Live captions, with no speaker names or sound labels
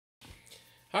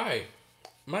Hi,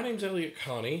 my name's Elliot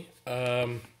Connie.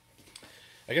 I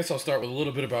guess I'll start with a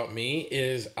little bit about me.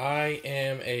 Is I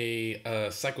am a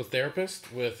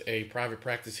psychotherapist with a private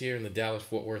practice here in the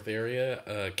Dallas-Fort Worth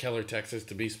area, Keller, Texas,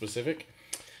 to be specific.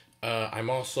 I'm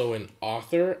also an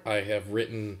author. I have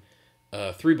written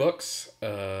three books: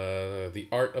 The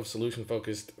Art of Solution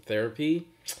Focused Therapy,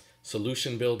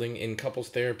 Solution Building in Couples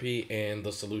Therapy, and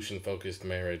The Solution Focused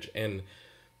Marriage. And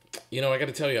I got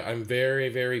to tell you, I'm very,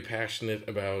 very passionate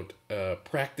about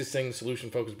practicing solution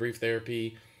focused brief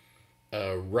therapy,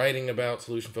 writing about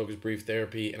solution focused brief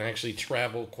therapy, and I actually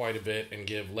travel quite a bit and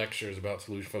give lectures about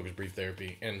solution focused brief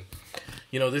therapy. And,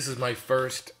 this is my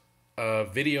first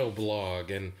video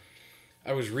blog, and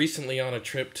I was recently on a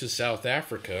trip to South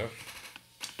Africa,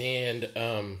 and,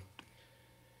 I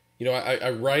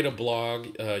write a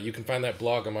blog. You can find that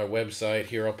blog on my website.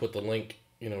 Here, I'll put the link,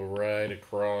 right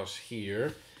across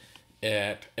here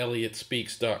at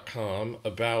elliotspeaks.com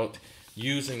about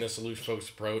using the solution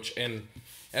focused approach. And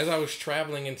as I was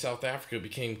traveling in South Africa, it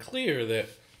became clear that,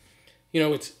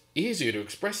 it's easier to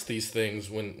express these things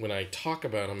when I talk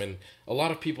about them. And a lot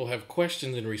of people have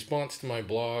questions in response to my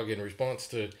blog, in response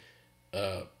to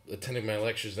attending my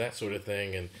lectures, that sort of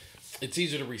thing. And it's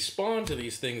easier to respond to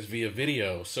these things via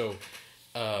video. So,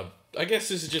 I guess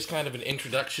this is just kind of an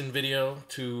introduction video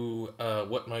to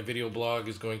what my video blog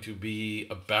is going to be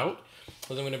about.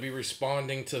 I'm going to be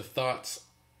responding to thoughts,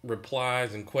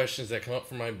 replies, and questions that come up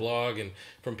from my blog and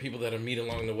from people that I meet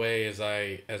along the way as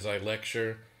I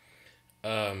lecture.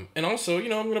 And also,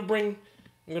 I'm gonna bring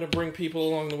people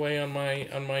along the way on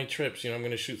my trips. I'm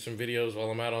gonna shoot some videos while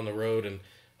I'm out on the road and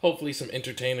hopefully some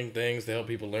entertaining things to help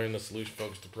people learn the solution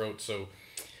focused approach. So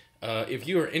if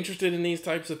you are interested in these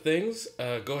types of things,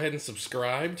 go ahead and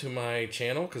subscribe to my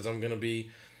channel because I'm going to be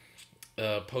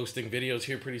posting videos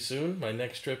here pretty soon. My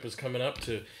next trip is coming up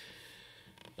to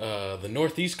the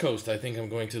Northeast coast. I think I'm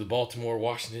going to the Baltimore,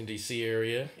 Washington, D.C.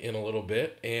 area in a little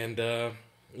bit. And, I'm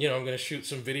going to shoot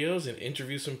some videos and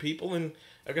interview some people. And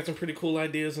I've got some pretty cool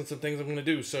ideas and some things I'm going to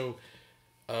do. So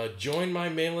join my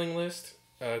mailing list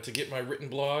to get my written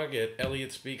blog at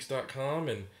elliotspeaks.com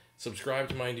and subscribe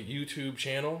to my YouTube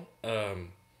channel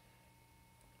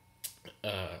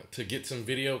to get some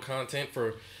video content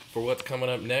for what's coming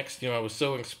up next. I was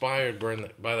so inspired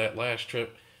by that last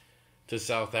trip to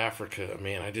South Africa.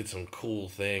 Man, I did some cool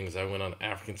things. I went on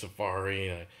African safari.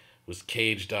 And I was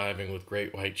cage diving with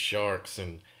great white sharks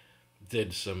and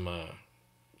did some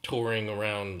touring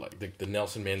around like the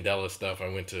Nelson Mandela stuff. I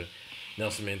went to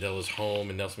Nelson Mandela's home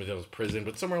and Nelson Mandela's prison.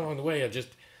 But somewhere along the way,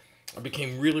 I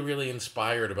became really, really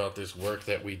inspired about this work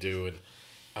that we do, and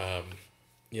I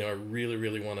really,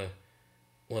 really want to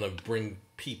bring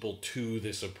people to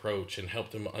this approach and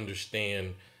help them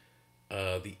understand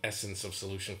the essence of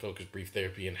solution focused brief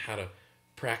therapy and how to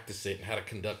practice it and how to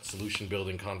conduct solution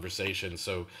building conversations.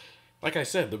 So, like I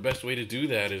said, the best way to do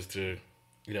that is to,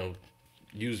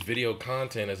 use video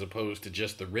content as opposed to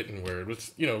just the written word.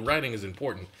 Which writing is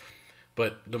important,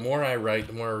 but the more I write,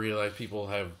 the more I realize people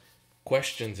have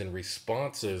questions and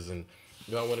responses, and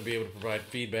I want to be able to provide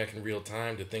feedback in real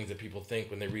time to things that people think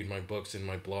when they read my books and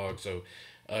my blog. So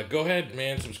go ahead,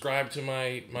 man, subscribe to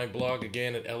my blog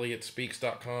again at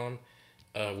elliotspeaks.com,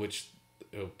 which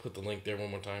I'll put the link there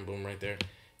one more time, boom, right there.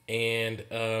 And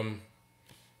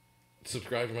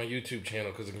subscribe to my YouTube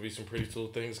channel because there's going to be some pretty cool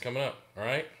things coming up. All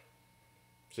right?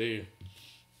 See you.